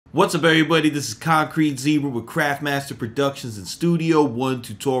What's up, everybody? This is Concrete Zebra with Craftmaster Productions and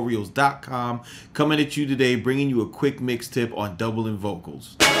Studio1Tutorials.com coming at you today, bringing you a quick mix tip on doubling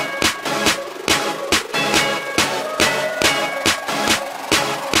vocals.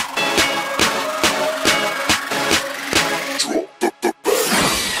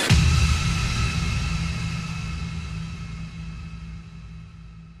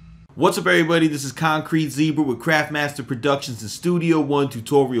 What's up, everybody? This is Concrete Zebra with Craftmaster Productions and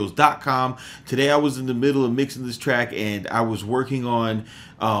Studio1Tutorials.com. Today I was in the middle of mixing this track and I was working on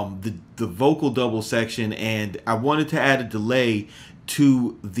the vocal double section, and I wanted to add a delay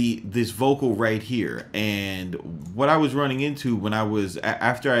to this vocal right here. And what I was running into when I was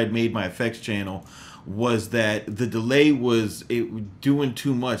after I had made my effects channel was that the delay was doing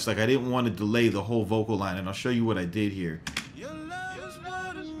too much. Like, I didn't want to delay the whole vocal line, and I'll show you what I did here.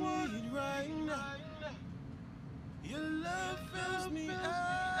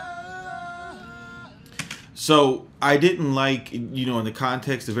 So I didn't like, in the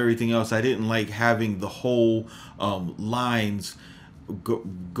context of everything else, I didn't like having the whole lines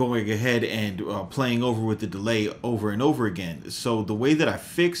going ahead and playing over with the delay over and over again. So the way that I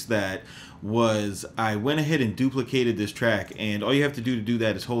fixed that was I went ahead and duplicated this track, and all you have to do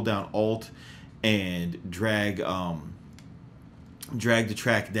that is hold down Alt and drag the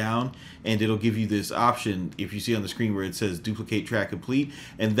track down, and it'll give you this option, if you see on the screen, where it says duplicate track complete,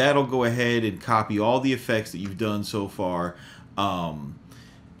 and that'll go ahead and copy all the effects that you've done so far, all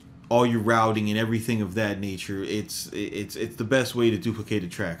your routing and everything of that nature. It's the best way to duplicate a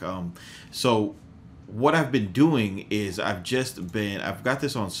track. So what I've been doing is I've got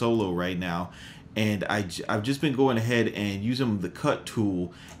this on solo right now, and I've just been going ahead and using the cut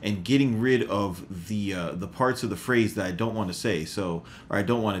tool and getting rid of the parts of the phrase that I don't want to say, or I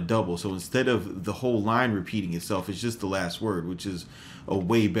don't want to double. So instead of the whole line repeating itself, it's just the last word, which is a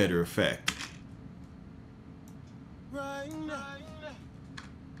way better effect.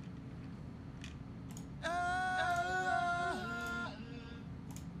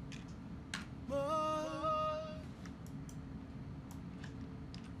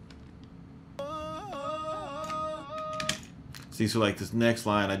 See, so like this next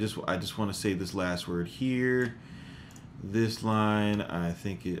line, I just want to say this last word here. This line, I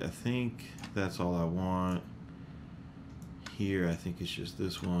think that's all I want. Here, I think it's just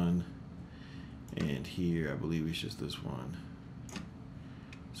this one, and here, I believe it's just this one.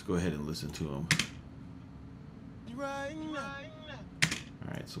 Let's go ahead and listen to them. All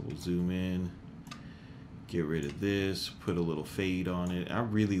right, so we'll zoom in, get rid of this, put a little fade on it. I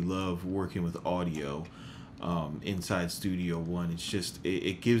really love working with audio inside Studio One. It's just,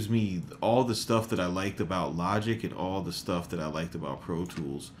 it gives me all the stuff that I liked about Logic and all the stuff that I liked about Pro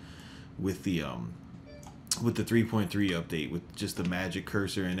Tools with the 3.3 update, with just the magic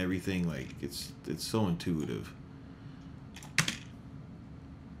cursor and everything. Like, it's so intuitive.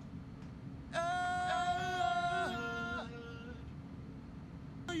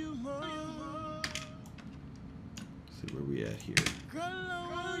 See where we at here.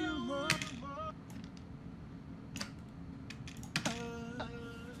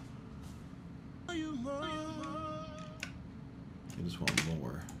 I just want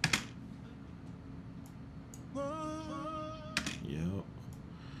more. Yep.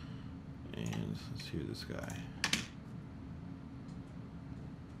 And let's hear this guy.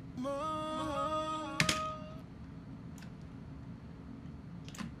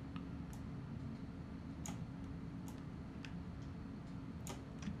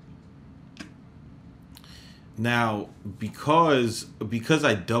 Now, because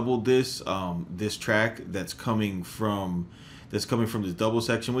I doubled this this track that's coming from this double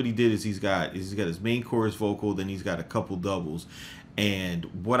section, what he did is he's got his main chorus vocal, then he's got a couple doubles. And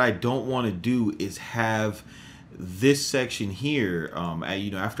what I don't want to do is have this section here,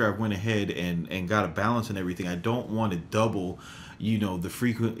 after I went ahead and got a balance and everything, I don't want to double, the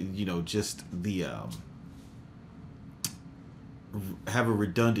frequent, just the have a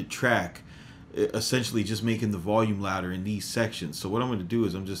redundant track, essentially just making the volume louder in these sections. So what I'm going to do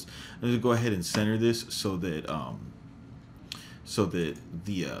is I'm going to go ahead and center this so that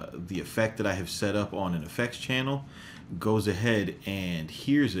the effect that I have set up on an effects channel goes ahead and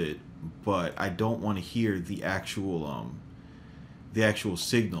hears it, but I don't want to hear the actual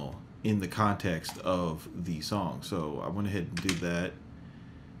signal in the context of the song. So I went ahead and did that.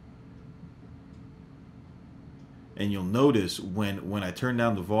 And you'll notice when I turn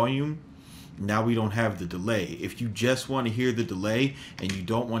down the volume, now we don't have the delay. If you just want to hear the delay and you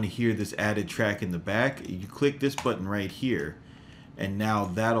don't want to hear this added track in the back, you click this button right here, and now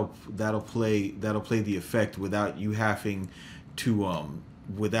that'll play the effect without you having to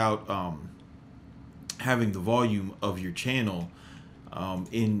without having the volume of your channel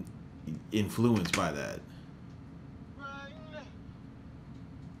influenced by that.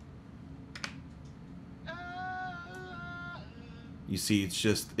 You see, it's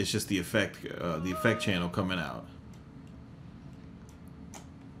just the effect channel coming out.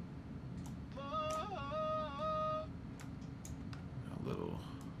 A little.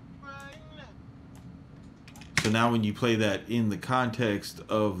 So now when you play that in the context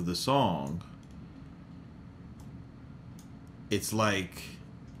of the song, it's like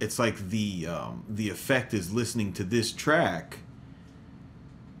the effect is listening to this track,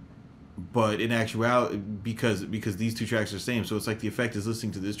 but in actuality, because these two tracks are the same, so it's like the effect is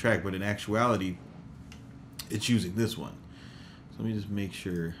listening to this track, but in actuality, it's using this one. So let me just make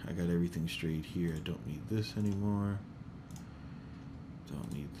sure I got everything straight here. I don't need this anymore.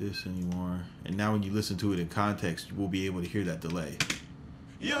 Don't need this anymore. And now when you listen to it in context, you will be able to hear that delay.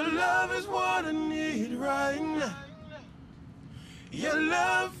 Your love is what I need right now. Your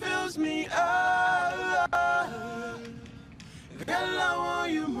love fills me up. Girl, I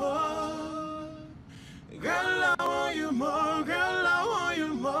want you more. Girl, I want you more. Girl, I want you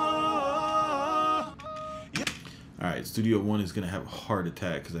more. All right, Studio One is gonna have a heart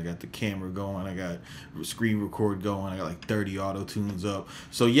attack because I got the camera going, I got screen record going, I got like 30 auto tunes up.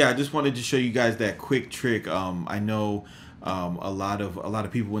 So yeah, I just wanted to show you guys that quick trick. I know a lot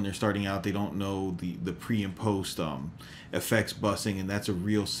of people when they're starting out, they don't know the pre and post effects busing, and that's a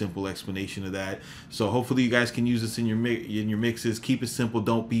real simple explanation of that. So hopefully you guys can use this in your mixes. Keep it simple,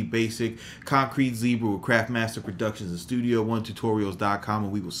 don't be basic. Concrete Zebra with Craftmaster Productions and Studio1Tutorials.com,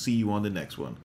 and we will see you on the next one.